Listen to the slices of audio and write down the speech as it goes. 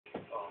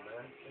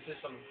is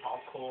some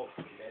hardcore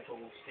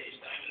metal stage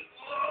diving.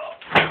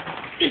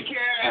 Reekie!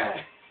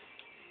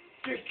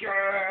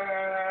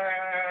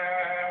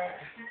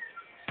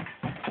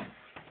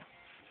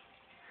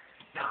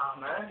 Nah,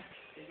 man.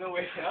 There's no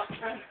waking up,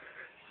 man.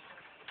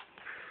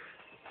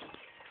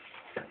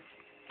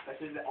 This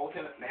is the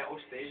ultimate metal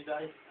stage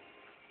dive.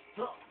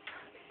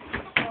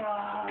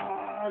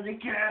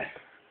 Reekie!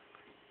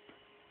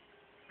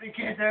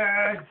 Reekie,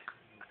 dude!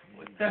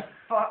 What the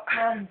fuck,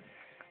 man?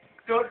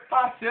 Don't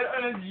pass it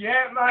on us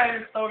yet, man.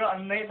 We've still got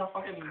a night of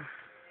fucking...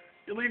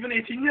 You're not even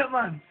 18 yet,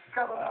 man.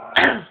 Come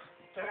on.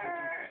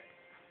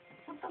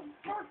 What the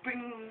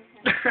burping?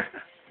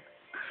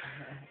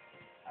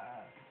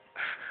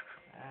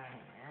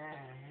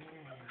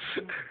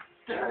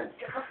 Dude,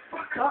 get the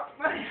fuck up,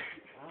 man.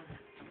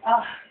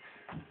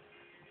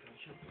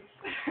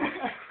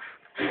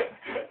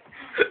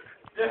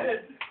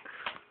 Dude.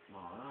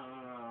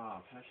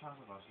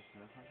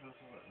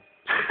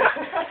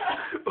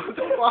 What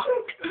the fuck?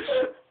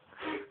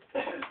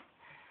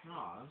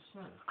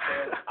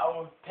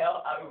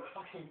 I will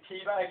fucking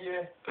teabag you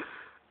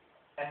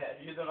if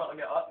you do not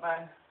get up,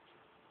 man.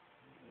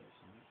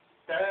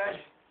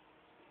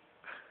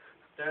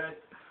 Dude,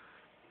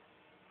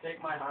 take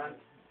my hand.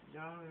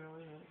 Dude,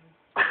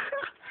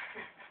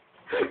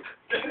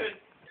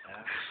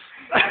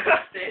 I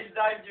stage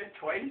dived you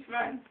twice,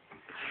 man.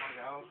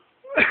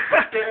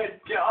 Dude,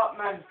 get up,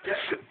 man. Get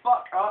the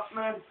fuck up,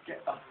 man.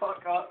 Get the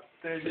fuck up.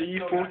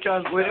 Dude, 4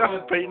 cans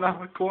later, biting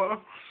off a quarter.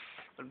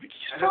 And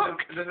Reekie's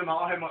fucked. It doesn't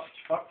matter how much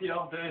fuck you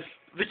are, dude.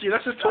 Reekie,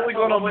 this is totally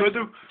going on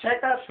Moodle.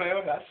 Check that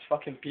smell, that's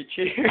fucking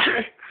peachy.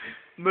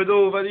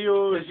 Moodle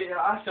videos. Just get your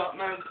ass up,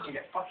 man, and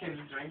get fucking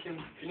drinking.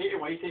 If you need to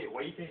whitey,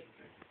 whitey.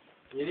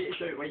 You need to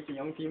shout whitey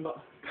young team, but...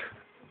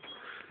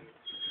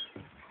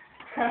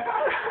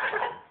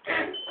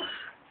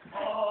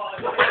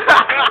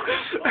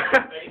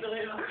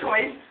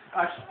 Twice.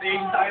 I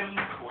stayed down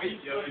twice.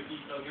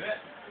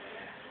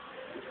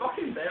 It's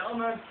fucking better,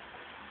 man.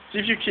 See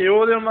if you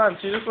KO there, man,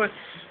 seriously.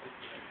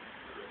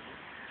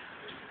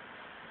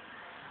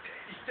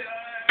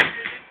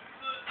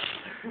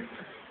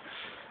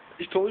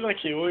 He's totally gonna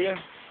KO again.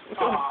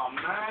 Oh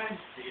man.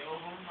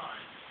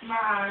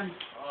 Man.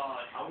 Oh,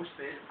 I was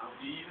saying, I'm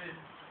leaving,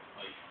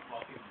 like,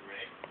 fucking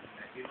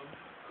wrecked, you know?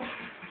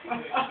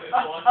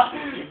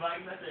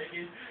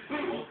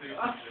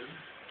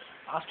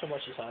 Ask how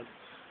much he's had.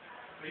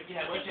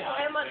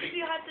 How much have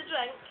you had to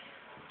drink?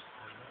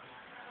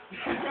 He's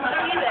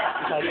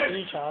had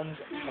 3 cans,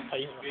 a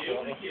pint and a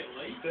quarter.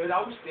 Dude, I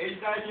was stage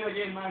diving you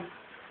again, man.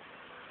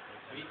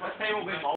 What time will be